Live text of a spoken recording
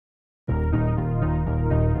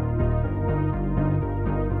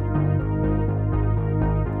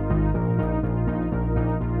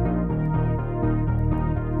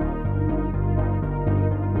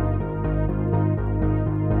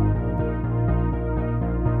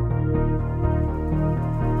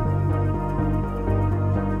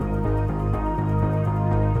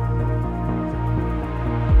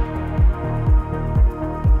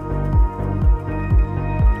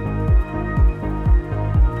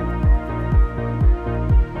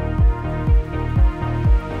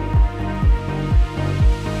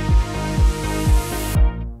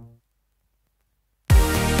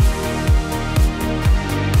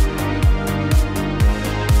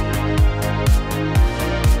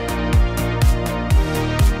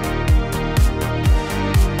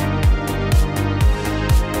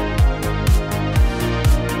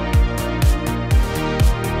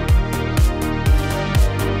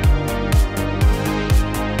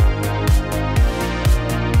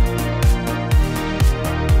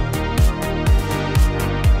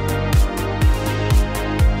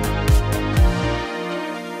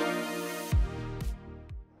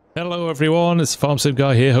everyone, it's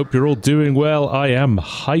FARMSIMGUY here. Hope you're all doing well. I am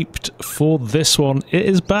hyped for this one. It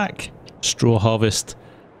is back. Straw Harvest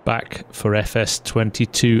back for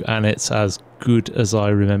FS22, and it's as good as I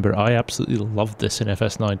remember. I absolutely loved this in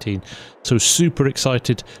FS19, so super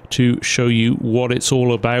excited to show you what it's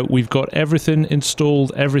all about. We've got everything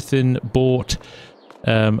installed, everything bought,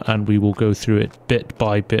 and we will go through it bit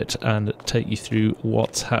by bit and take you through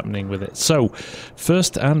what's happening with it. So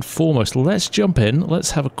first and foremost, let's jump in. Let's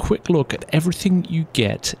have a quick look at everything you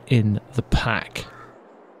get in the pack.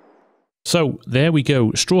 So there we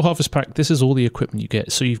go, Straw Harvest Pack. This is all the equipment you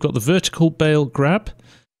get. So you've got the vertical bale grab,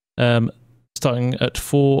 starting at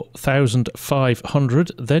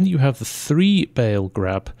 4,500. Then you have the 3 bale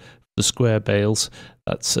grab, the square bales.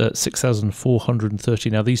 That's 6,430.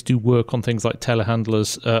 Now these do work on things like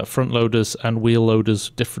telehandlers, front loaders and wheel loaders,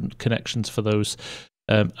 different connections for those.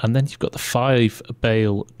 And then you've got the 5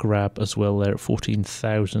 bale grab as well there at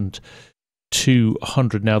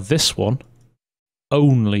 14,200. Now this one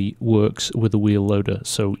only works with a wheel loader,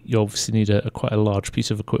 so you obviously need quite a large piece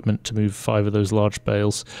of equipment to move 5 of those large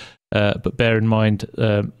bales. But bear in mind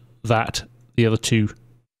that the other 2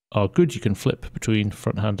 are good. You can flip between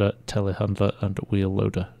front hander, telehandler and wheel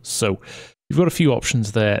loader. So you've got a few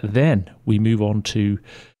options there. Then we move on to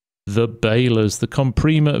the balers. The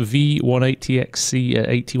Comprima V180XC at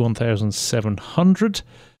 81,700.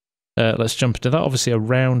 Let's jump into that. Obviously a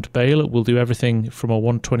round baler will do everything from a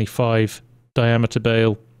 125 diameter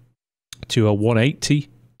bale to a 180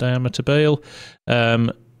 diameter bale.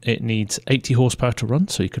 It needs 80 horsepower to run,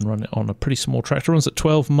 so you can run it on a pretty small tractor. It runs at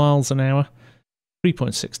 12 miles an hour.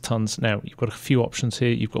 3.6 tons. Now you've got a few options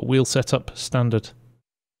here. You've got wheel setup, standard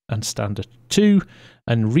and standard 2,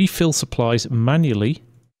 and refill supplies manually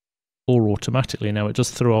or automatically. Now it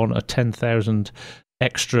does throw on a 10,000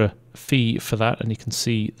 extra fee for that, and you can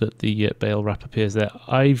see that the bale wrap appears there.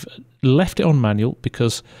 I've left it on manual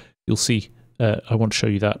because you'll see I want to show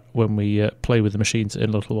you that when we play with the machines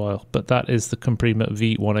in a little while. But that is the Comprima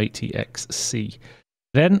V180XC.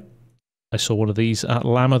 Then I saw one of these at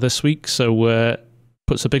Llama this week, so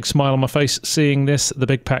puts a big smile on my face seeing this. The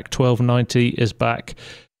Big Pack 1290 is back.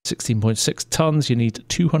 16.6 tons. You need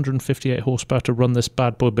 258 horsepower to run this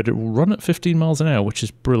bad boy, but it will run at 15 miles an hour, which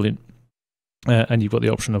is brilliant. And you've got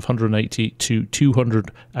the option of 180 to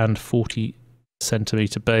 240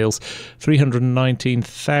 centimeter bales.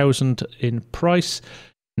 319,000 in price.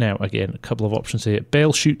 Now again, a couple of options here.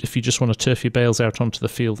 Bale chute if you just want to turf your bales out onto the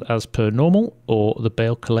field as per normal, or the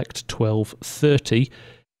Bale Collect 1230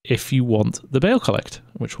 if you want the Bale Collect,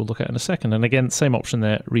 which we'll look at in a second. And again, same option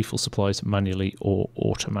there, refill supplies manually or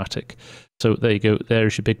automatic. So there you go,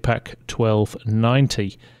 there's your Big Pack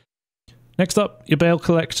 1290. Next up, your Bale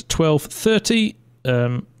Collect 1230.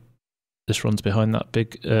 This runs behind that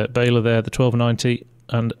big baler there, the 1290,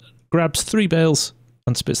 and grabs 3 bales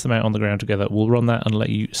and spits them out on the ground together. We'll run that and let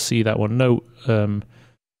you see that one. No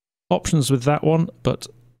options with that one, but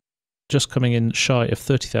just coming in shy of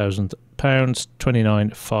 £30,000,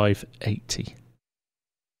 29,580.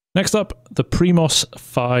 Next up, the Primos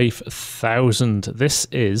 5000. This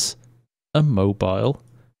is a mobile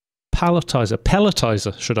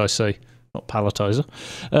pelletizer, should I say, not palletizer.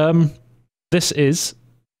 This is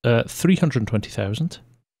 320,000.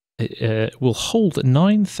 It will hold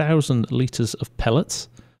 9,000 litres of pellets.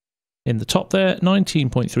 In the top there,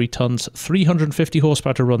 19.3 tons, 350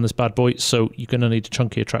 horsepower to run this bad boy, so you're going to need a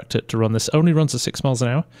chunkier tractor to run this. Only runs at 6 miles an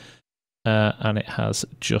hour, and it has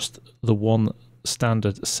just the one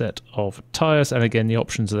standard set of tyres, and again the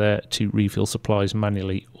options are there to refill supplies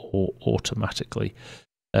manually or automatically.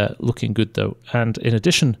 Looking good though. And in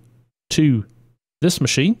addition to this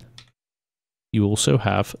machine, you also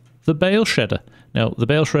have the bale shredder. Now the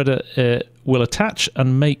bale shredder will attach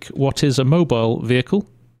and make what is a mobile vehicle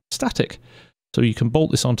static. So you can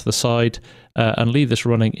bolt this onto the side and leave this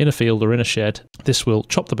running in a field or in a shed. This will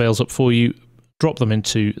chop the bales up for you, drop them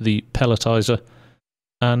into the pelletizer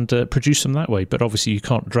and produce them that way. But obviously you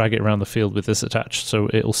can't drag it around the field with this attached, so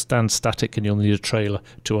it'll stand static and you'll need a trailer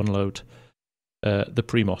to unload the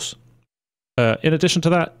Primos. In addition to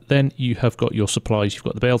that, then you have got your supplies. You've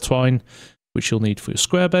got the bale twine, which you'll need for your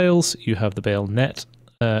square bales. You have the bale net,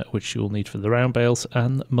 which you'll need for the round bales,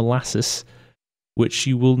 and molasses, which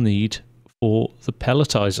you will need for the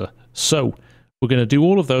pelletizer. So we're going to do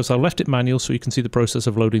all of those. I left it manual so you can see the process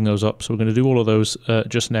of loading those up. So we're going to do all of those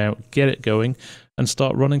just now, get it going, and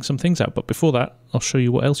start running some things out. But before that, I'll show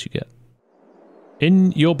you what else you get.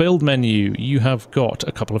 In your build menu, you have got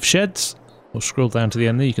a couple of sheds. We'll scroll down to the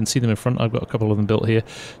end there. You can see them in front. I've got a couple of them built here.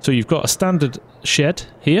 So you've got a standard shed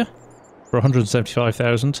here for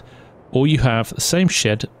 175,000. or you have the same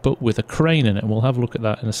shed but with a crane in it, and we'll have a look at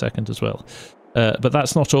that in a second as well. But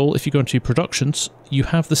that's not all. If you go into productions, you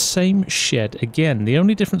have the same shed again. The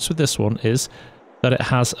only difference with this one is that it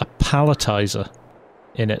has a palletizer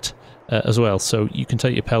in it as well. So you can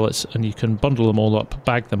take your pellets and you can bundle them all up,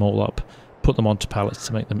 bag them all up, put them onto pallets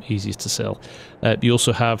to make them easier to sell. You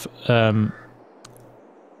also have the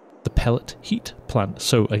pellet heat plant.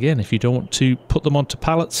 So again, if you don't want to put them onto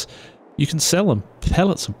pallets, you can sell them.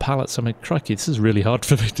 Pellets and pallets. I mean, crikey, this is really hard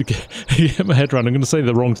for me to get my head around. I'm going to say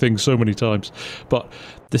the wrong thing so many times. But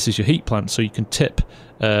this is your heat plant. So you can tip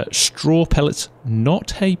straw pellets,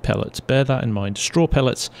 not hay pellets. Bear that in mind. Straw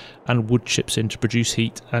pellets and wood chips in to produce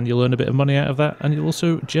heat. And you'll earn a bit of money out of that. And you'll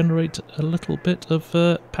also generate a little bit of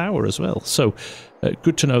power as well. So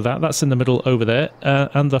good to know that. That's in the middle over there.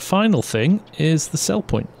 And the final thing is the sell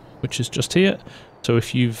point, which is just here. So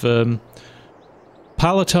if you've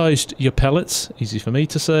palletized your pellets, easy for me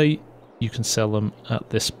to say, you can sell them at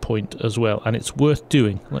this point as well, and it's worth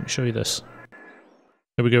doing. Let me show you this.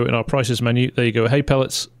 Here we go in our prices menu. There you go, hay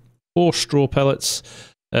pellets or straw pellets.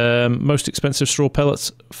 Most expensive straw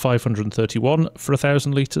pellets, 531 for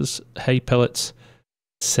 1,000 litres. Hay pellets,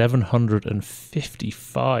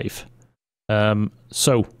 755.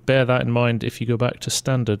 So bear that in mind if you go back to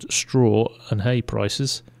standard straw and hay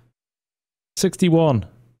prices. 61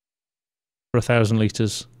 for 1,000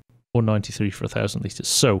 litres or 93 for 1,000 litres.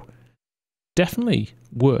 So definitely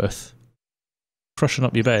worth crushing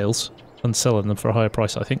up your bales and selling them for a higher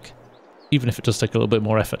price, I think, even if it does take a little bit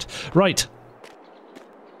more effort. Right,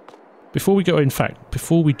 before we go, in fact,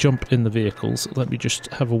 before we jump in the vehicles, let me just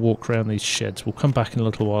have a walk around these sheds. We'll come back in a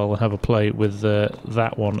little while and have a play with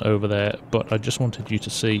that one over there, but I just wanted you to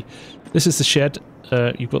see, this is the shed.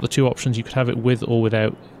 You've got the two options. You could have it with or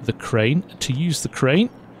without the crane. To use the crane,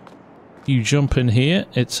 you jump in here.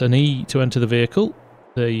 It's an E to enter the vehicle.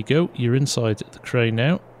 There you go. You're inside the crane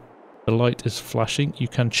now. The light is flashing. You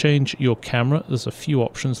can change your camera. There's a few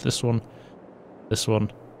options. This one,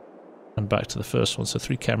 and back to the first one. So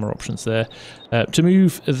 3 camera options there. To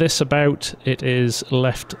move this about, it is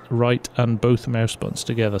left, right, and both mouse buttons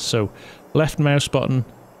together. So left mouse button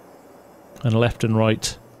and left and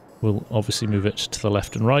right will obviously move it to the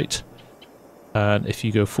left and right. And if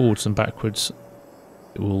you go forwards and backwards,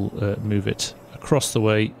 it will move it across the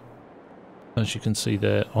way, as you can see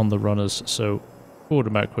there on the runners. So forward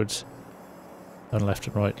and backwards and left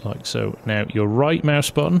and right, like so. Now your right mouse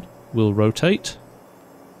button will rotate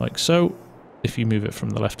like so if you move it from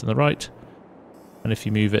the left and the right, and if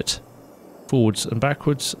you move it forwards and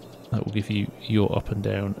backwards, that will give you your up and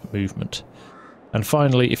down movement. And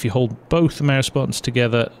finally, if you hold both mouse buttons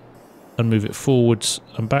together and move it forwards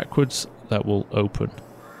and backwards, that will open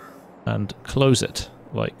and close it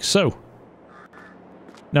like so.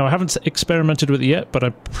 Now, I haven't experimented with it yet, but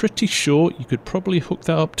I'm pretty sure you could probably hook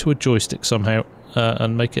that up to a joystick somehow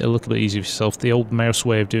and make it a little bit easier for yourself. The old mouse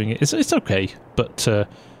way of doing it is it's okay, but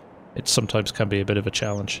it sometimes can be a bit of a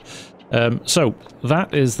challenge. So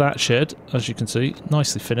that is that shed, as you can see,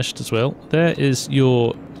 nicely finished as well. There is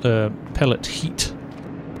your pellet heat,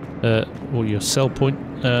 or your sell point.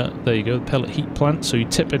 There you go, the pellet heat plant. So you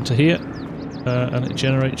tip into here, and it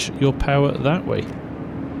generates your power that way.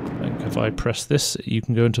 And if I press this, you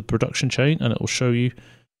can go into the production chain, and it will show you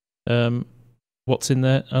what's in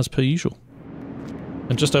there as per usual.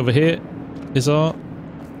 And just over here is our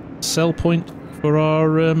sell point for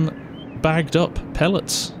our bagged up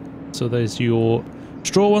pellets. So there's your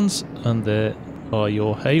straw ones, and there are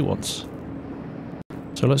your hay ones.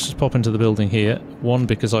 So let's just pop into the building here. One,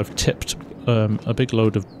 because I've tipped a big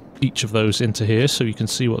load of each of those into here, so you can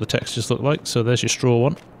see what the textures look like. So there's your straw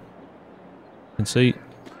one. You can see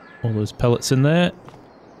all those pellets in there.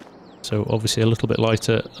 So obviously a little bit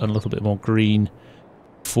lighter and a little bit more green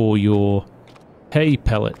for your hay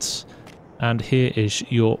pellets. And here is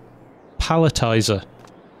your palletizer.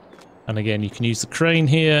 And again, you can use the crane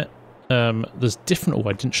here. There's different... Oh,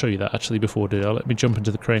 I didn't show you that actually before, did I? Let me jump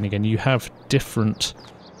into the crane again. You have different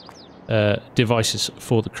devices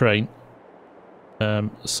for the crane.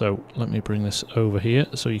 So let me bring this over here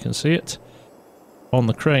so you can see it. On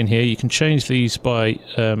the crane here, you can change these by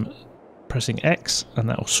pressing X, and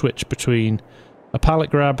that will switch between a pallet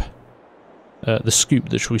grab, the scoop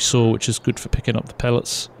that we saw, which is good for picking up the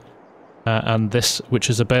pellets, and this, which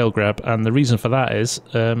is a bale grab. And the reason for that is,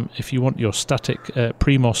 if you want your static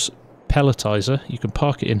Primos pelletizer, you can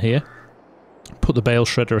park it in here, put the bale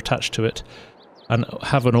shredder attached to it, and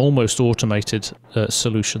have an almost automated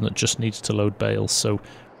solution that just needs to load bales. So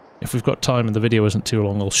if we've got time and the video isn't too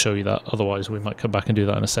long, I'll show you that. Otherwise, we might come back and do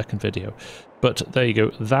that in a second video. But there you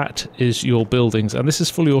go. That is your buildings. And this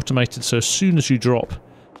is fully automated, so as soon as you drop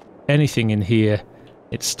anything in here,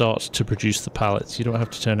 it starts to produce the pallets. You don't have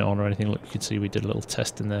to turn it on or anything. Look, you can see we did a little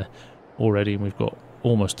test in there already, and we've got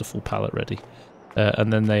almost a full pallet ready.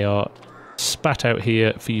 And then they are spat out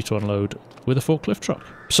here for you to unload with a forklift truck.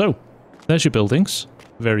 So, there's your buildings.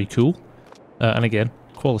 Very cool. And again,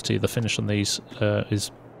 quality of the finish on these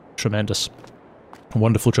is tremendous. A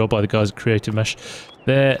wonderful job by the guys at Creative Mesh.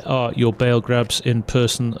 There are your bale grabs in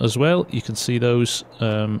person as well. You can see those.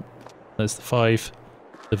 There's the 5,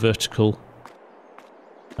 the vertical,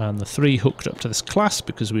 and the 3 hooked up to this class,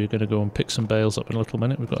 because we're going to go and pick some bales up in a little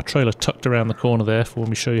minute. We've got a trailer tucked around the corner there for when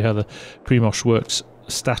we show you how the pre-mosh works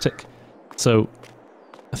static. So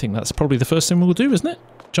I think that's probably the first thing we'll do, isn't it?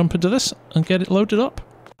 Jump into this and get it loaded up.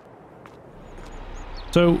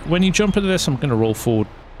 So when you jump into this, I'm going to roll forward.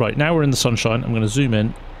 Right, now we're in the sunshine. I'm going to zoom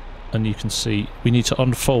in, and you can see we need to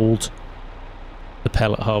unfold the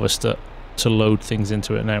pellet harvester to load things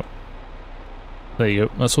into it now. There you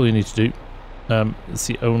go. That's all you need to do. It's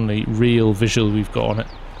the only real visual we've got on it.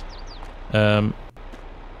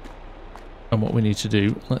 And what we need to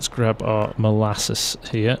do, let's grab our molasses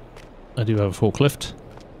here. I do have a forklift.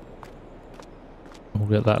 We'll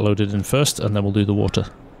get that loaded in first, and then we'll do the water.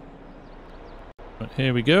 Right,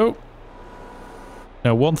 here we go.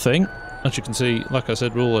 Now, one thing, as you can see, like I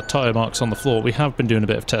said, with all the tyre marks on the floor, we have been doing a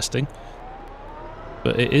bit of testing.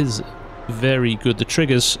 But it is very good. The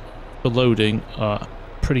triggers for loading are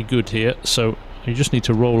pretty good here, so you just need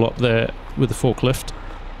to roll up there with the forklift,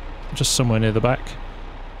 just somewhere near the back.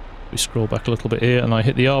 We scroll back a little bit here, and I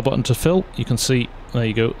hit the R button to fill. You can see, there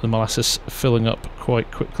you go, the molasses filling up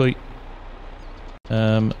quite quickly.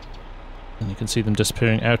 And you can see them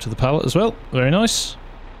disappearing out of the pallet as well. Very nice.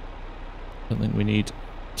 Don't think we need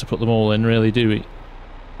to put them all in, really, do we?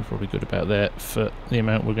 We're probably good about there for the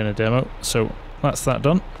amount we're going to demo. So that's that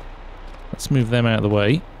done. Let's move them out of the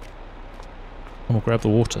way, and we'll grab the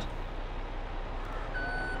water.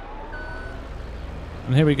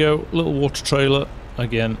 And here we go, little water trailer.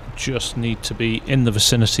 Again, just need to be in the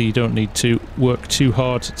vicinity. You don't need to work too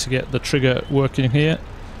hard to get the trigger working here.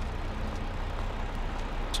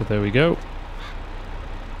 So there we go.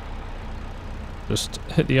 Just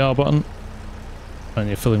hit the R button, and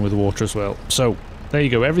you're filling with water as well. So there you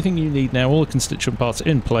go, everything you need now, all the constituent parts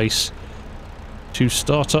in place to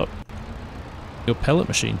start up your pellet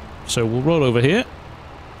machine. So we'll roll over here,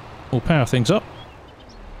 we'll power things up,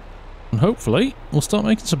 and hopefully we'll start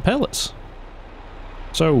making some pellets.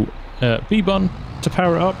 So B button to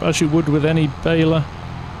power it up as you would with any baler,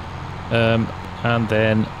 and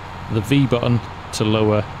then the V button to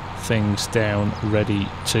lower things down, ready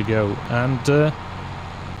to go. And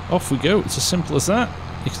off we go. It's as simple as that.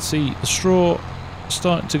 You can see the straw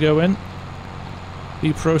starting to go in,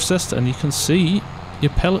 be processed, and you can see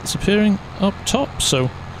your pellets appearing up top.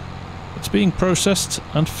 So it's being processed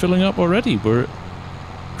and filling up already. We're at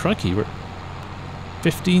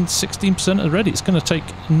 15-16% already. It's going to take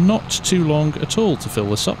not too long at all to fill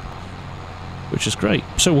this up, which is great.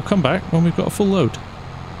 So we'll come back when we've got a full load.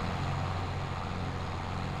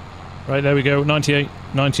 Right, there we go, 98,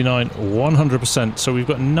 99, 100%. So we've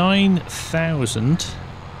got 9,000.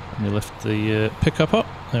 Let me lift the pickup up.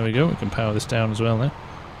 There we go, we can power this down as well now.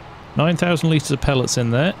 9,000 litres of pellets in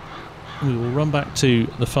there. We will run back to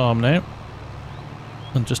the farm now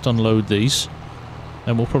and just unload these.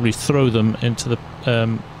 And we'll probably throw them into the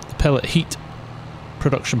pellet heat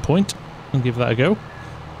production point and give that a go.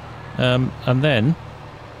 And then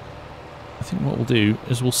I think what we'll do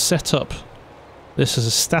is we'll set up this as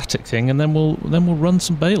a static thing, and then we'll run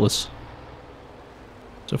some balers.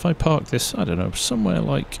 So if I park this, I don't know, somewhere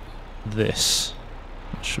like this,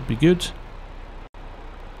 that should be good.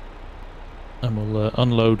 And we'll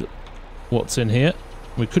unload what's in here.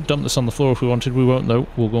 We could dump this on the floor if we wanted. We won't though.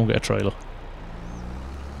 We'll go and get a trailer.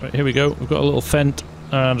 Right, here we go. We've got a little fent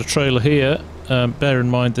and a trailer here. Bear in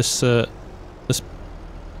mind this this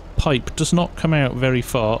pipe does not come out very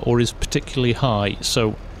far or is particularly high,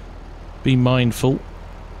 so be mindful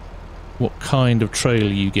what kind of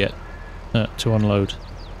trailer you get to unload.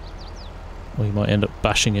 Or you might end up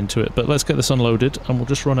bashing into it. But let's get this unloaded and we'll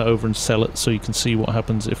just run it over and sell it so you can see what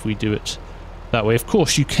happens if we do it that way. Of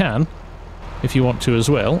course you can, if you want to as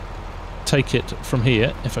well, take it from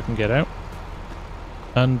here, if I can get out,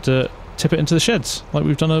 and tip it into the sheds like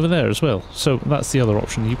we've done over there as well. So that's the other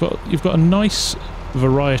option. You've got a nice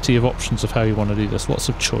variety of options of how you want to do this. Lots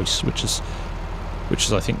of choice, which is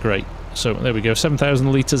I think great. So there we go,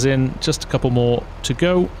 7,000 litres in, just a couple more to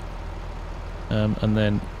go, and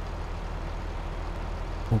then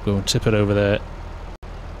we'll go and tip it over there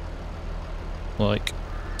like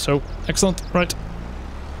so. Excellent. Right,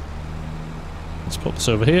 let's pop this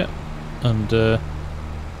over here and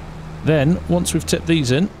Then, once we've tipped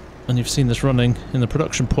these in, and you've seen this running in the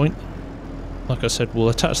production point, like I said, we'll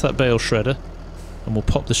attach that bale shredder, and we'll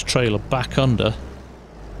pop this trailer back under,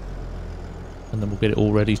 and then we'll get it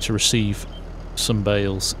all ready to receive some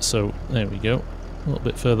bales. So, there we go. A little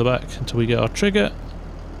bit further back until we get our trigger.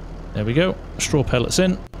 There we go. Straw pellets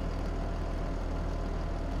in.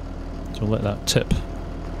 So we'll let that tip.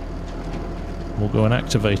 We'll go and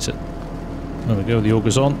activate it. There we go, the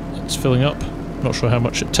auger's on. It's filling up. Not sure how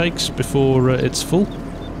much it takes before it's full.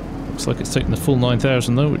 Looks like it's taking the full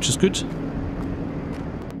 9,000 though, which is good.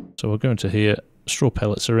 So we'll go into here. Straw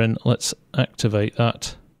pellets are in. Let's activate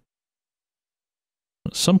that.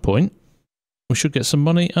 At some point, we should get some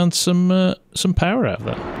money and some power out of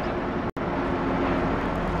that.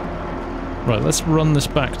 Right, let's run this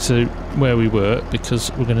back to where we were,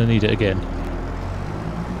 because we're going to need it again.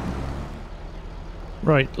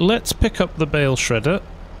 Right, let's pick up the bale shredder,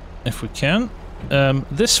 if we can.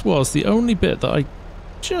 This was the only bit that I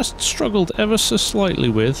just struggled ever so slightly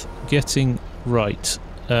with getting right.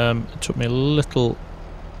 It took me a little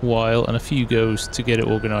while and a few goes to get it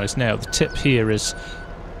organised. Now, the tip here is,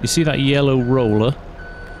 you see that yellow roller?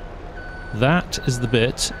 That is the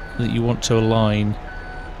bit that you want to align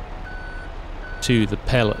to the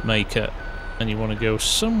pellet maker, and you want to go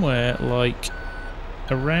somewhere like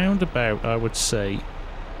around about, I would say,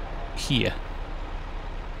 here.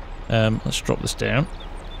 Let's drop this down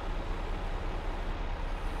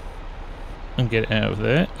and get it out of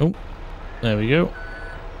there. Oh, there we go.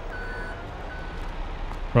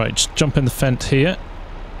 Right, just jump in the fence here,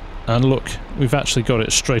 and look, we've actually got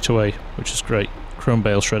it straight away, which is great. Chrome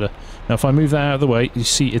bale shredder. Now if I move that out of the way, you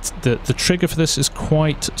see it's the trigger for this is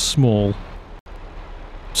quite small.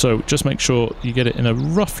 So just make sure you get it in a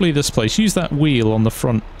roughly this place. Use that wheel on the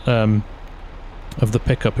front of the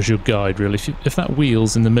pickup as your guide, really. If that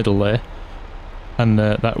wheel's in the middle there, and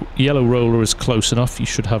that yellow roller is close enough, you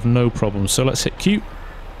should have no problem. So let's hit Q.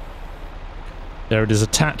 There it is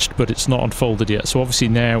attached, but it's not unfolded yet. So obviously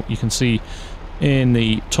now you can see in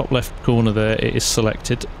the top left corner there, it is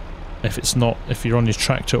selected. If it's not, if you're on your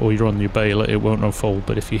tractor or you're on your baler, it won't unfold.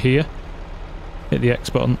 But if you're here, hit the X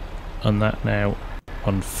button, and that now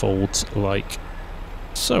unfolds like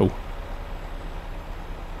so.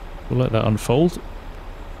 We'll let that unfold.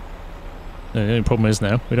 The only problem is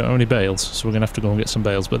now we don't have any bales, so we're going to have to go and get some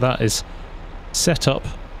bales. But that is set up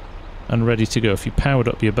and ready to go. If you powered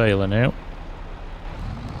up your baler now,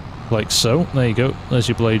 like so, there you go. There's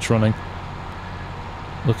your blades running.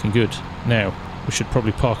 Looking good. Now we should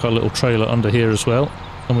probably park our little trailer under here as well,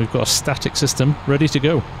 and we've got a static system ready to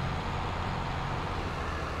go.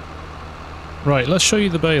 Right, let's show you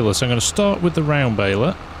the balers. I'm going to start with the round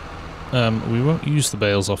baler. We won't use the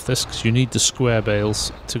bales off this because you need the square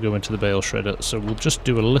bales to go into the bale shredder, so we'll just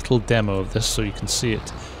do a little demo of this so you can see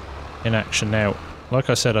it in action. Now, like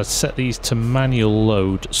I said, I set these to manual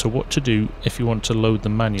load, so what to do if you want to load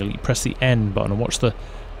them manually, you press the N button and watch the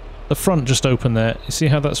front just open there. You see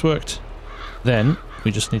how that's worked? Then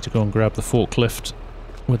we just need to go and grab the forklift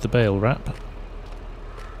with the bale wrap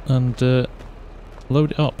and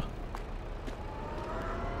load it up.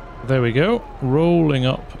 There we go, rolling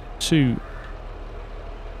up to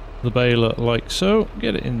the baler like so.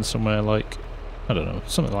 Get it in somewhere like, I don't know,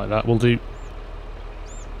 something like that will do.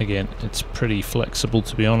 Again, it's pretty flexible,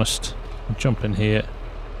 to be honest. I'll jump in here.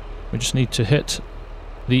 We just need to hit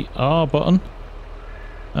the R button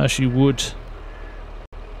as you would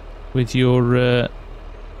with your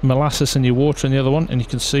molasses and your water in the other one, and you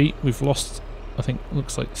can see we've lost, I think,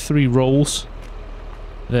 looks like 3 rolls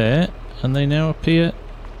there, and they now appear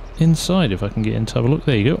inside. If I can get in to have a look,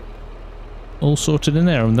 there you go, all sorted in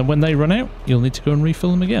there, and then when they run out you'll need to go and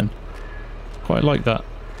refill them again. Quite like that.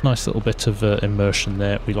 Nice little bit of immersion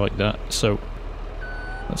there, we like that. So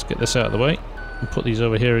let's get this out of the way and put these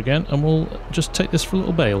over here again, and we'll just take this for a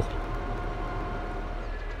little bale.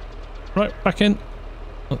 Right, back in.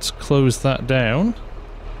 Let's close that down.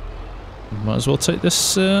 Might as well take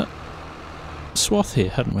this swath here,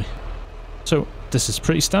 hadn't we? So this is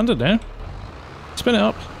pretty standard now. Spin it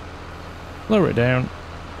up, lower it down,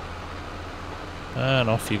 and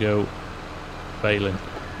off you go, baling.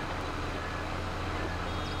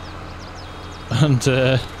 And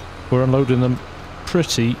we're unloading them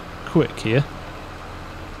pretty quick here.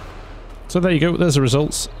 So there you go, there's the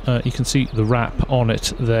results. You can see the wrap on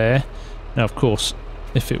it there. Now of course,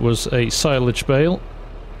 if it was a silage bale,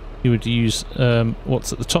 you would use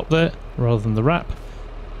what's at the top there rather than the wrap.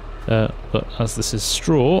 But as this is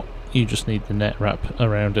straw, you just need the net wrap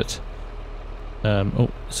around it. Oh,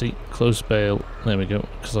 see, closed bale. There we go,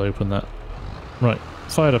 because I opened that. Right,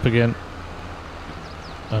 fired up again.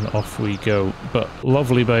 and off we go. But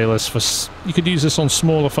lovely balers. You could use this on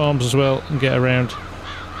smaller farms as well and get around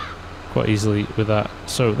quite easily with that.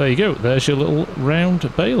 So there you go, there's your little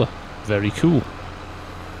round baler. Very cool.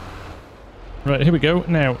 Right, here we go.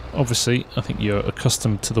 Now, obviously, I think you're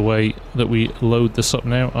accustomed to the way that we load this up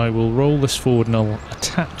now. I will roll this forward and I'll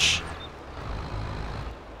attach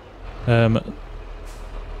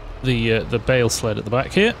the bale sled at the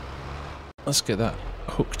back here. Let's get that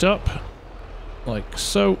hooked up, like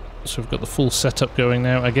so. So we've got the full setup going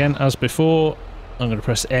now. Again, as before, I'm going to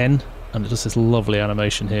press N, and it does this lovely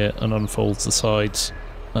animation here and unfolds the sides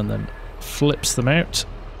and then flips them out.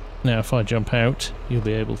 Now, if I jump out, you'll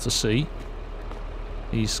be able to see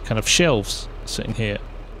these kind of shelves sitting here.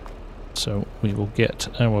 So we will get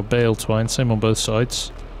our bale twine, same on both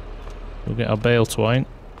sides. We'll get our bale twine.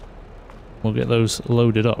 We'll get those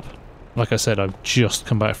loaded up. Like I said, I've just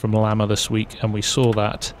come back from Lama this week and we saw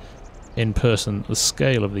that in person. The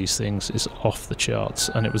scale of these things is off the charts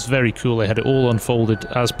and it was very cool. They had it all unfolded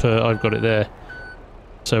as per I've got it there.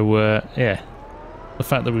 So yeah, the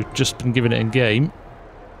fact that we've just been given it in game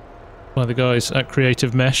by the guys at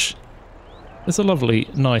Creative Mesh, it's a lovely,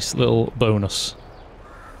 nice little bonus.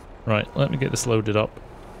 Right, let me get this loaded up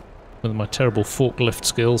with my terrible forklift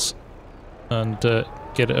skills and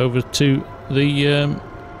get it over to the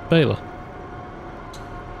baler.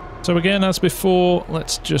 So again, as before,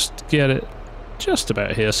 let's just get it just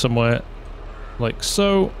about here somewhere, like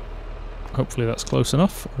so. Hopefully that's close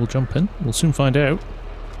enough. We'll jump in. We'll soon find out.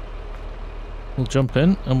 We'll jump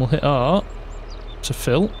in and we'll hit R to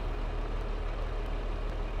fill.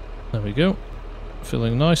 There we go.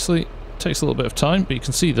 Filling nicely. Takes a little bit of time, but you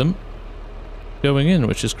can see them going in,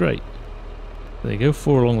 which is great. There you go,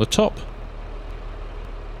 4 along the top.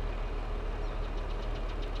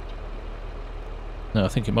 No, I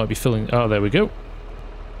think it might be filling... Oh, there we go. It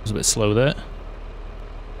was a bit slow there.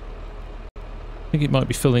 I think it might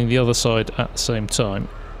be filling the other side at the same time.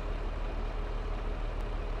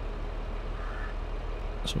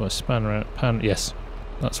 So if I span around... Pan... Yes.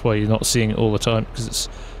 That's why you're not seeing it all the time, because it's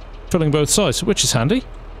filling both sides, which is handy.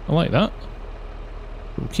 I like that.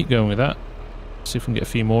 We'll keep going with that. See if we can get a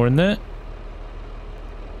few more in there.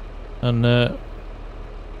 And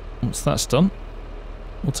once that's done,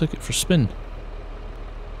 we'll take it for a spin.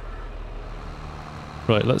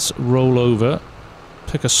 Right, let's roll over,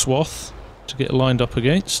 pick a swath to get lined up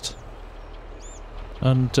against,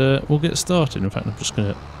 and we'll get started. In fact, I'm just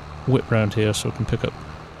going to whip round here so I can pick up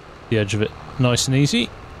the edge of it nice and easy.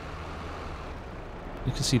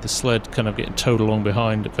 You can see the sled kind of getting towed along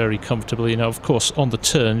behind very comfortably. Now, of course, on the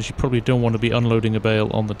turns, you probably don't want to be unloading a bale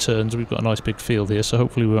on the turns. We've got a nice big field here, so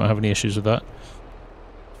hopefully we won't have any issues with that.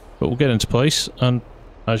 But we'll get into place, and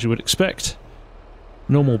as you would expect,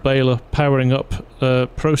 normal baler powering up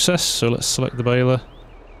process. So let's select the baler.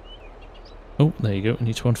 Oh, there you go. We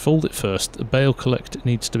need to unfold it first. The bale collect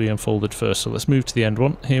needs to be unfolded first. So let's move to the end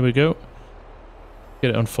one. Here we go. Get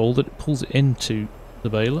it unfolded. It pulls it into the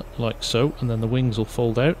baler, like so, and then the wings will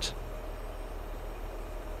fold out.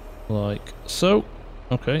 Like so.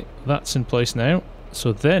 Okay, that's in place now.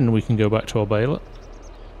 So then we can go back to our baler.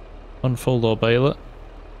 Unfold our baler.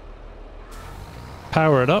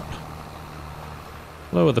 Power it up.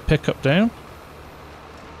 Lower the pickup down.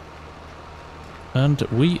 And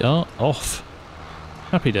we are off.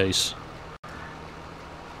 Happy days.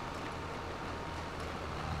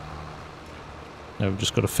 Now we've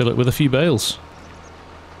just got to fill it with a few bales.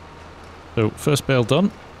 So first bale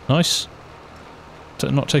done. Nice.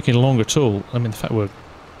 Not taking long at all. I mean, the fact we're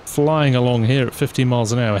flying along here at 15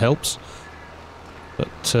 miles an hour helps.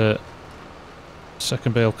 But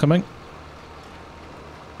second bale coming.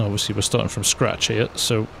 Obviously we're starting from scratch here,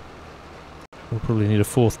 so we'll probably need a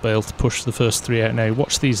fourth bale to push the first 3 out now.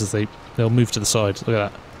 Watch these as they'll move to the side. Look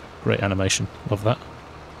at that. Great animation. Love that.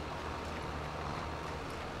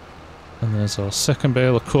 And there's our second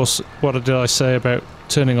bale. Of course, what did I say about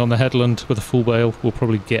turning on the headland with a full bale? We'll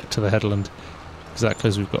probably get to the headland exactly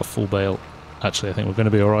as we've got a full bale. Actually, I think we're going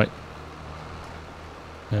to be alright.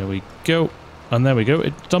 There we go. And there we go.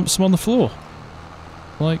 It dumps them on the floor.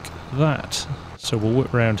 Like that. So we'll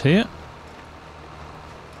whip round here.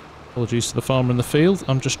 Apologies to the farmer in the field.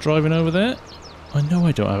 I'm just driving over there. I know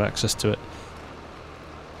I don't have access to it.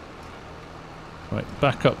 Right,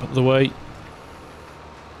 back up the way.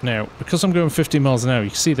 Now, because I'm going 50 miles an hour, you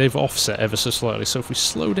can see they've offset ever so slightly. So if we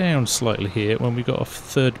slow down slightly here, when we got off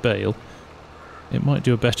third bale, it might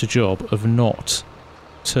do a better job of not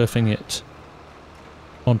turfing it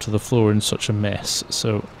onto the floor in such a mess.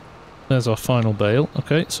 So there's our final bale.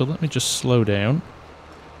 Okay, so let me just slow down.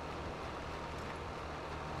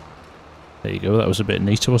 There you go, that was a bit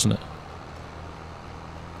neater, wasn't it?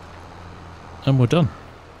 and we're done.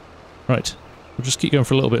 Right, we'll just keep going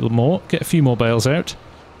for a little bit more, get a few more bales out,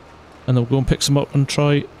 and then we'll go and pick some up and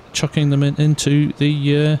try chucking them into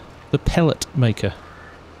the pellet maker.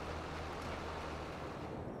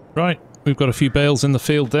 Right, we've got a few bales in the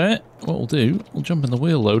field there. What we'll do, we'll jump in the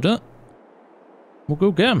wheel loader. We'll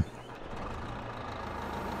go gam.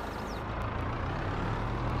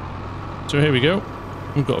 So here we go.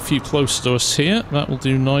 We've got a few close to us here. That will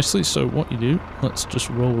do nicely. So what you do, let's just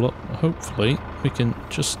roll up. Hopefully we can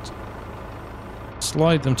just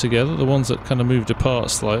slide them together, the ones that kind of moved apart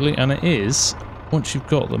slightly. And it is, once you've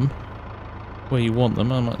got them where you want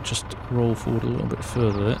them, I might just roll forward a little bit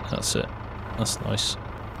further there. That's it. That's nice.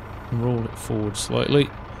 Roll it forward slightly.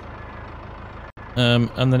 And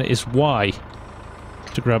then it is Y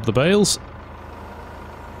to grab the bales.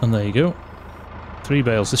 And there you go. 3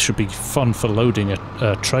 bales. This should be fun for loading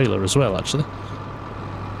a trailer as well, actually.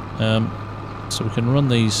 So we can run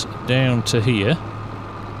these down to here.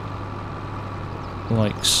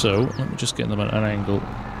 Like so. Let me just get them at an angle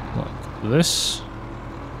like this.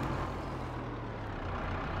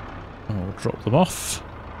 And we'll drop them off.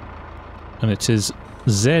 And it is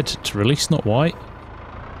Z to release, not Y.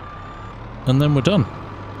 And then we're done.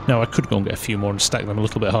 Now I could go and get a few more and stack them a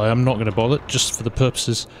little bit higher. I'm not going to bother, just for the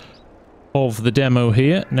purposes of the demo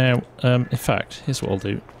here. Now, in fact, here's what I'll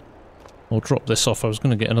do. I'll drop this off. I was going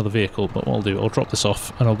to get another vehicle, but what I'll do, I'll drop this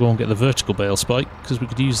off and I'll go and get the vertical bale spike, because we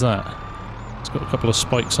could use that. It's got a couple of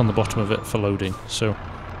spikes on the bottom of it for loading, so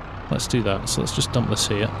let's do that. So let's just dump this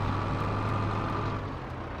here.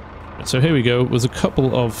 So here we go, with a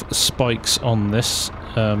couple of spikes on this,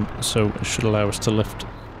 so it should allow us to lift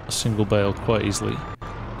a single bale quite easily.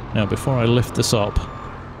 Now before I lift this up,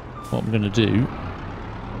 what I'm going to do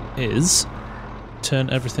is turn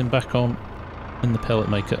everything back on in the pellet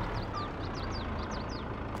maker.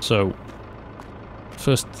 So,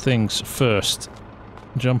 first things first,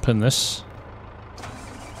 jump in this,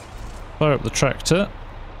 fire up the tractor,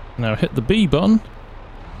 now hit the B button.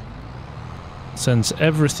 Sends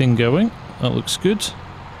everything going. That looks good.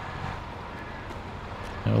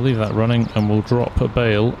 Now we'll leave that running and we'll drop a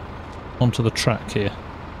bale onto the track here.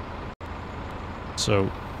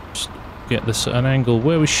 So just get this at an angle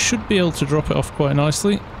where we should be able to drop it off quite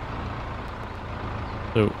nicely.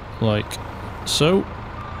 So like so.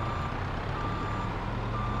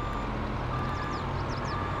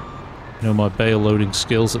 You know my bale loading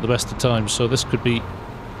skills at the best of times, so this could be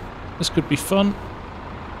fun.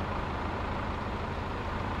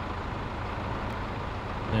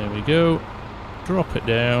 There we go. Drop it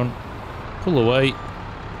down. Pull away.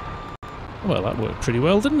 Well, that worked pretty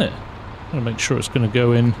well, didn't it? I'm going to make sure it's going to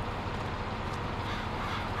go in.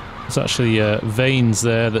 There's actually veins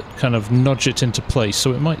there that kind of nudge it into place,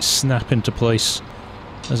 so it might snap into place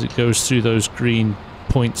as it goes through those green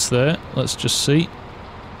points there. Let's just see.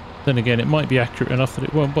 Then again, it might be accurate enough that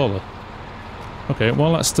it won't bother. Okay,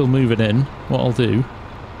 while that's still moving in, what I'll do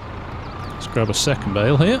is grab a second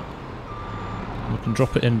bale here. We can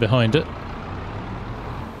drop it in behind it.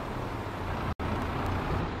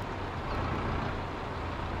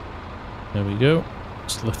 There we go.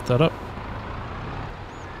 Just lift that up.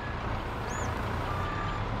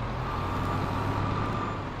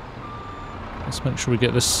 Let's make sure we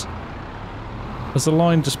get this as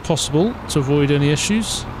aligned as possible to avoid any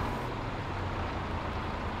issues.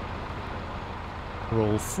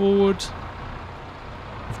 Roll forward.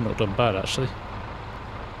 I've not done bad, actually.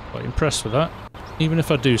 Quite impressed with that. Even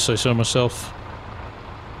if I do say so myself,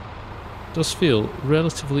 it does feel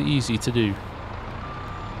relatively easy to do.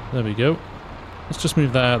 There we go. Let's just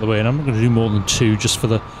move that out of the way, and I'm not going to do more than 2 just for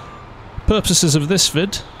the purposes of this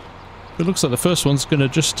vid. It looks like the first one's going to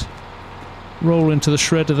just roll into the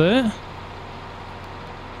shredder there.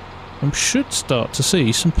 And we should start to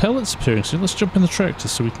see some pellets appearing soon. Let's jump in the tractor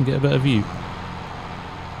so we can get a better view.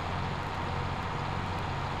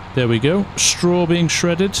 There we go. Straw being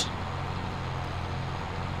shredded.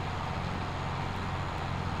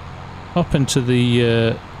 Up into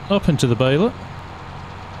the baler.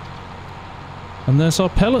 And there's our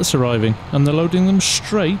pellets arriving, and they're loading them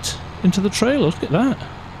straight into the trailer. Look at that.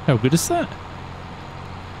 How good is that?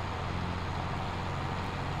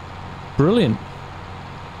 Brilliant.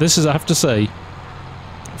 This is, I have to say,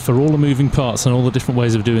 for all the moving parts and all the different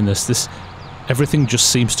ways of doing this, everything just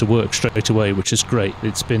seems to work straight away, which is great.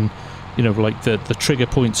 It's been, you know, like the trigger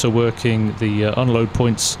points are working, the unload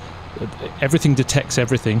points, everything detects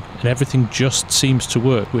everything, and everything just seems to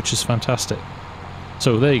work, which is fantastic.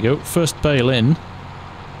 So there you go, first bale in,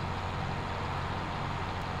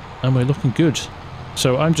 and we're looking good.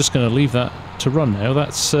 So I'm just going to leave that to run now.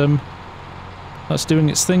 That's doing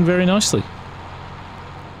its thing very nicely.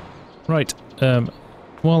 Right,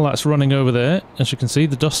 while that's running over there, as you can see,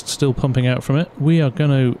 the dust's still pumping out from it. We are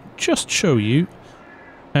going to just show you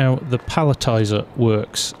how the palletizer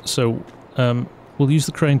works. So, we'll use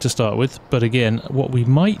the crane to start with, but again, what we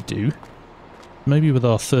might do, maybe with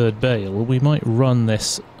our third bale, we might run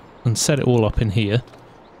this and set it all up in here.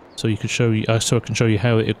 So you could show you, so I can show you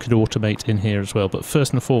how it could automate in here as well. But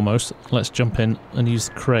first and foremost, let's jump in and use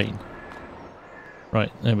the crane.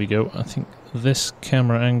 Right, there we go. I think this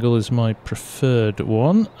camera angle is my preferred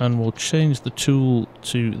one, and we'll change the tool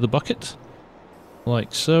to the bucket,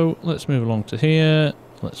 like so. Let's move along to here.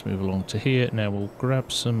 Let's move along to here. Now we'll grab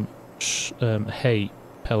some hay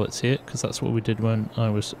pellets here, because that's what we did when I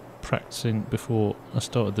was practicing before I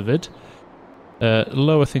started the vid.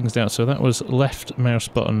 Lower things down, so that was left mouse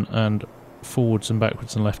button and forwards and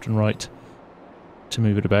backwards and left and right to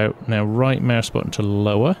move it about. Now right mouse button to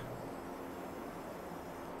lower,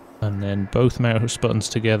 and then both mouse buttons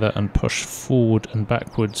together and push forward and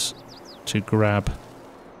backwards to grab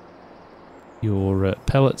your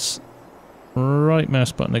pellets. Right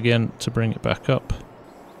mouse button again to bring it back up.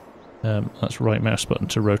 That's right mouse button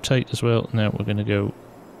to rotate as well. Now we're going to go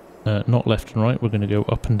not left and right, we're going to go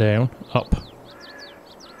up and down. Up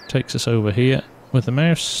takes us over here with the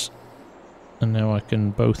mouse, and now I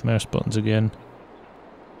can both mouse buttons again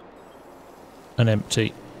and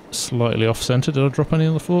empty. Slightly off-centre. Did I drop any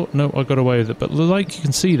on the floor? No, I got away with it. But like you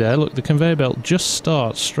can see there, look, the conveyor belt just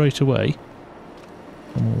starts straight away.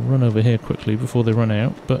 And we'll run over here quickly before they run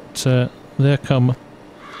out. But there come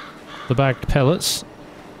the bagged pellets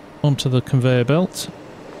onto the conveyor belt,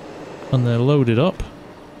 and they're loaded up.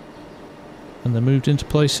 And they're moved into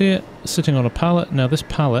place here, sitting on a pallet. Now this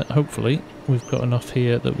pallet, hopefully, we've got enough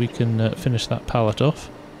here that we can finish that pallet off.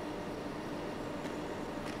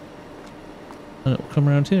 And it'll come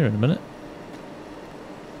around here in a minute.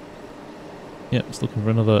 Yep, it's looking for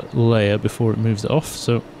another layer before it moves it off,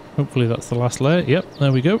 so hopefully that's the last layer. Yep,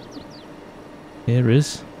 there we go. Here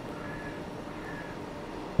is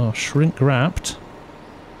our shrink-wrapped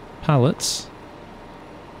pallets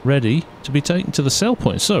ready to be taken to the sell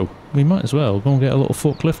point. So, we might as well go and get a little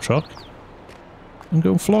forklift truck and go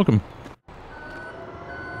and flog them.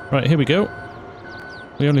 Right, here we go.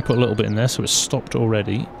 We only put a little bit in there, so it's stopped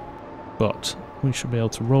already. But we should be able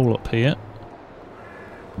to roll up here.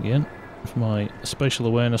 Again, if my spatial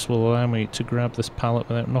awareness will allow me to grab this pallet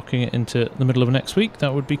without knocking it into the middle of next week,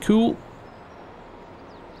 that would be cool.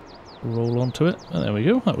 Roll onto it. And there we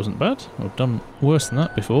go, that wasn't bad. I've done worse than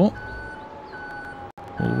that before.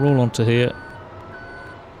 We'll roll onto here.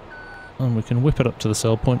 And we can whip it up to the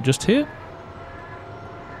sell point just here.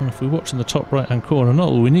 And if we watch in the top right hand corner,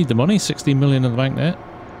 not that we need the money, 16 million in the bank there,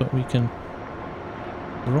 but we can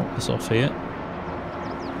drop this off here.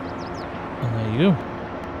 And there you go.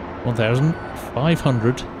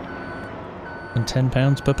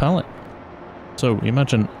 £1,510 per pallet. So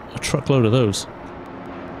imagine a truckload of those.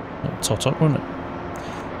 That'll tot up, won't it?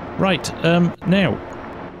 Right, now,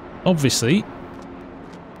 obviously,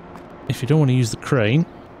 if you don't want to use the crane,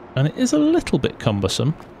 and it is a little bit cumbersome.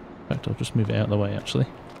 In fact, I'll just move it out of the way, actually.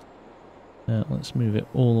 Let's move it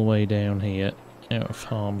all the way down here, out of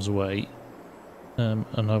harm's way. And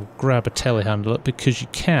I'll grab a telehandler, because you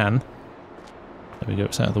can... There we go,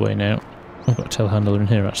 it's out of the way now. I've got a telehandler in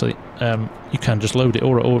here, actually. You can just load it,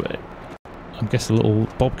 or I guess a little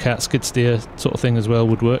bobcat skid steer sort of thing as well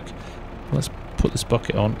would work. Let's put this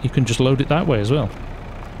bucket on. You can just load it that way as well.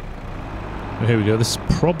 Well, here we go. This is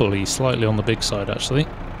probably slightly on the big side, actually.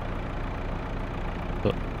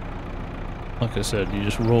 But, like I said, you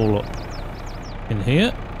just roll up in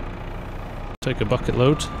here. Take a bucket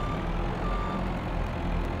load.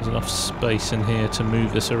 There's enough space in here to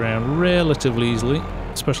move this around relatively easily,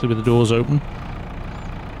 especially with the doors open.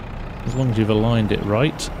 As long as you've aligned it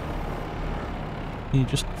right. You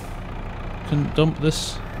just can dump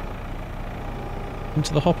this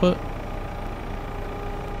into the hopper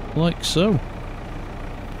like so. I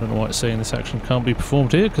don't know why it's saying this action can't be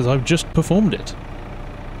performed here, because I've just performed it.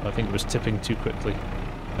 I think it was tipping too quickly.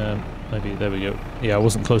 Maybe, there we go. Yeah, I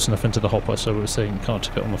wasn't close enough into the hopper, so it was saying can't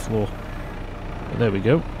tip it on the floor. But there we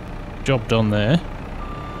go. Job done there.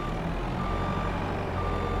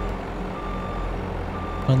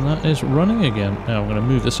 And that is running again. Now I'm going to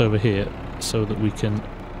move this over here so that we can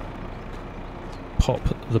pop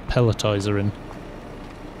the pelletizer in.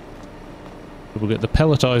 We'll get the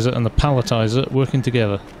pelletizer and the palletizer working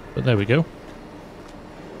together. But there we go.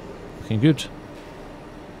 Looking good.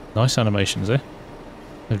 Nice animations there.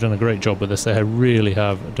 They've done a great job with this. They really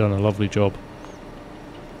have done a lovely job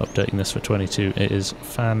updating this for 22. It is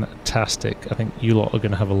fantastic. I think you lot are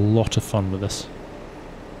going to have a lot of fun with this.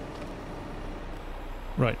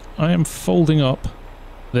 Right, I am folding up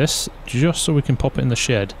this just so we can pop it in the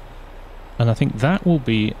shed. And I think that will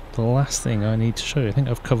be the last thing I need to show you. I think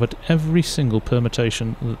I've covered every single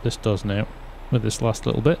permutation that this does now with this last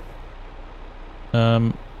little bit.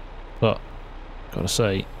 But, gotta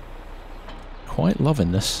say, quite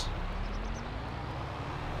loving this.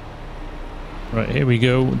 Right, here we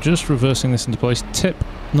go, just reversing this into place. Tip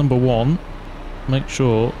number 1, make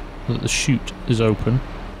sure that the chute is open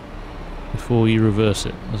before you reverse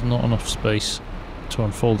it. There's not enough space to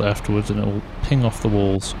unfold it afterwards and it will ping off the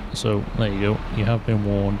walls. So there you go, you have been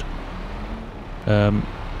warned. I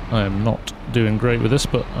am not doing great with this,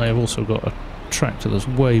 but I have also got a tractor that's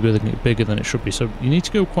way bigger than it should be, so you need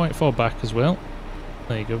to go quite far back as well.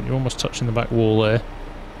 There you go, you're almost touching the back wall there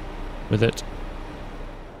with it.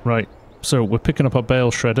 Right, so we're picking up our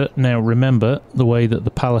bale shredder. Now remember the way that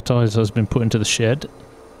the palletizer has been put into the shed.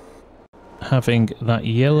 Having that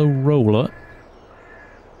yellow roller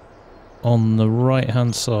on the right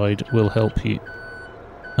hand side will help you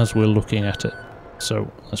as we're looking at it.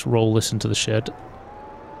 So let's roll this into the shed.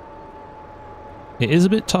 It is a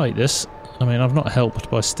bit tight, this. I mean, I've not helped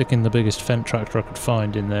by sticking the biggest Fendt tractor I could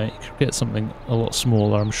find in there. You could get something a lot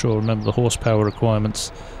smaller, I'm sure. Remember the horsepower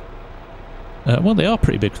requirements. Well, they are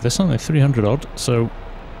pretty big for this, aren't they? 300 odd. So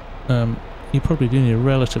you probably do need a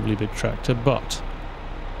relatively big tractor, but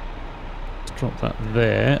let's drop that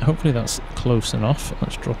there. Hopefully that's close enough.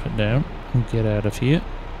 Let's drop it down and get out of here.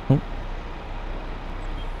 Oh.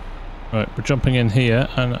 Right, we're jumping in here,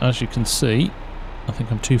 and as you can see, I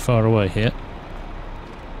think I'm too far away here.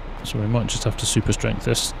 So we might just have to super strength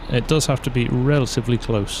this. It does have to be relatively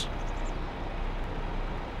close.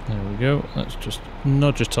 There we go. Let's just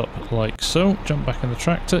nudge it up like so. Jump back in the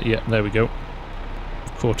tractor. Yeah, there we go.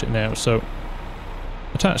 I've caught it now. So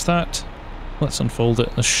attach that. Let's unfold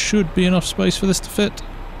it. There should be enough space for this to fit,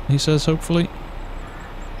 he says, hopefully.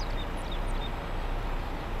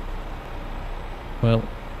 Well,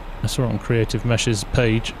 I saw it on Creative Mesh's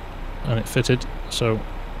page and it fitted, so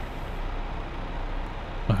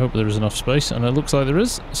I hope there is enough space, and it looks like there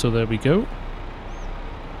is, so there we go.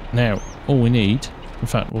 Now, all we need, in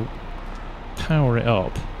fact, we'll power it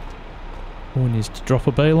up. All we need is to drop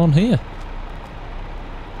a bale on here.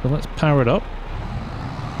 So let's power it up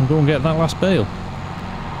and go and get that last bale.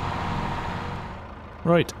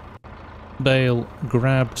 Right, bale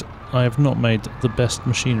grabbed. I have not made the best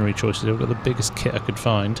machinery choices. I've got the biggest kit I could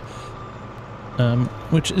find,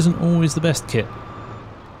 which isn't always the best kit.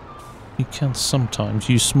 You can sometimes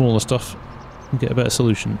use smaller stuff and get a better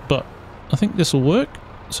solution, but I think this will work,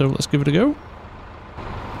 so let's give it a go.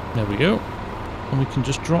 There we go, and we can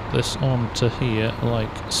just drop this onto here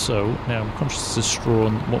like so. Now I'm conscious this is straw,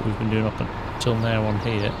 and what we've been doing up until now on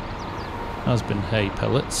here has been hay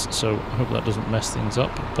pellets, so I hope that doesn't mess things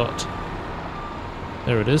up, but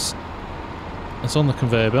there it is. It's on the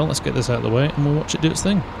conveyor belt. Let's get this out of the way and we'll watch it do its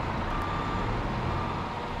thing.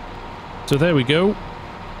 So there we go.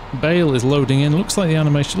 Bale is loading in. Looks like the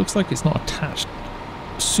animation looks like it's not attached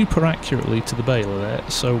super accurately to the baler there,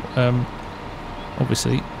 so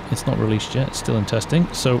obviously it's not released yet, it's still in testing,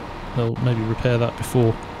 so they'll maybe repair that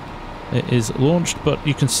before it is launched. But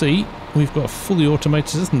you can see we've got a fully automated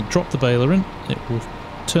system. Drop the baler in, it will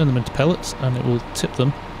turn them into pellets and it will tip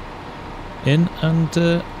them in and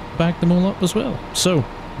bag them all up as well. So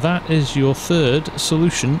that is your third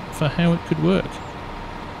solution for how it could work.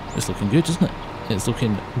 It's looking good, isn't it? It's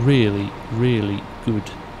looking really, really good.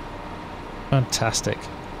 Fantastic.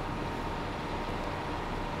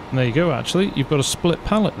 And there you go, actually. You've got a split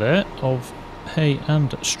pallet there of hay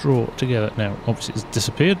and straw together. Now, obviously it's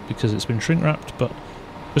disappeared because it's been shrink wrapped, but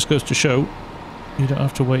just goes to show you don't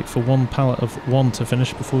have to wait for one pallet of one to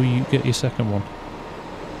finish before you get your second one.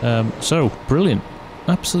 So, brilliant.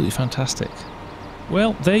 Absolutely fantastic.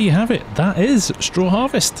 Well, there you have it. That is Straw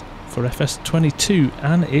Harvest for FS22,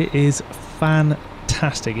 and it is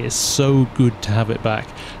fantastic. It's so good to have it back,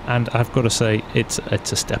 and I've got to say it's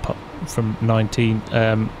a step up from 19.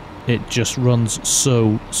 It just runs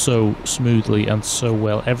so smoothly and so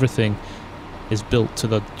well. Everything is built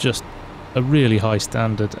to just a really high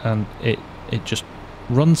standard, and it just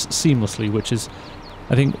runs seamlessly, which is,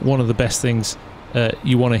 I think, one of the best things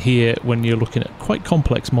you want to hear when you're looking at quite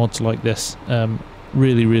complex mods like this.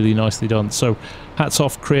 Really nicely done. So hats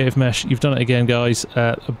off, Creative Mesh. You've done it again, guys.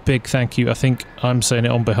 A big thank you. I think I'm saying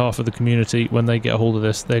it on behalf of the community. When they get a hold of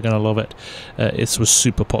this, they're going to love it. This was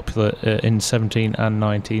super popular in 17 and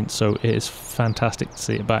 19, so it is fantastic to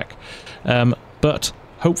see it back. But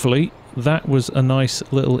hopefully that was a nice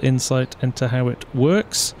little insight into how it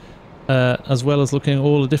works, as well as looking at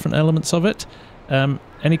all the different elements of it.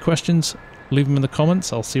 Any questions, leave them in the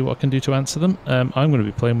comments. I'll see what I can do to answer them. I'm going to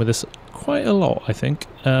be playing with this quite a lot, I think.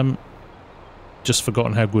 Just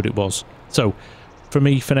forgotten how good it was. So, for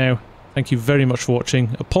me, for now, thank you very much for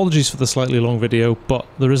watching. Apologies for the slightly long video, but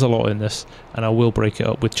there is a lot in this, and I will break it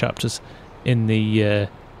up with chapters in the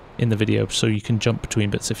video, so you can jump between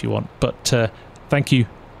bits if you want. But thank you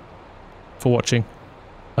for watching.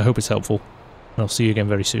 I hope it's helpful, and I'll see you again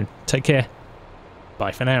very soon. Take care.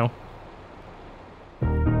 Bye for now.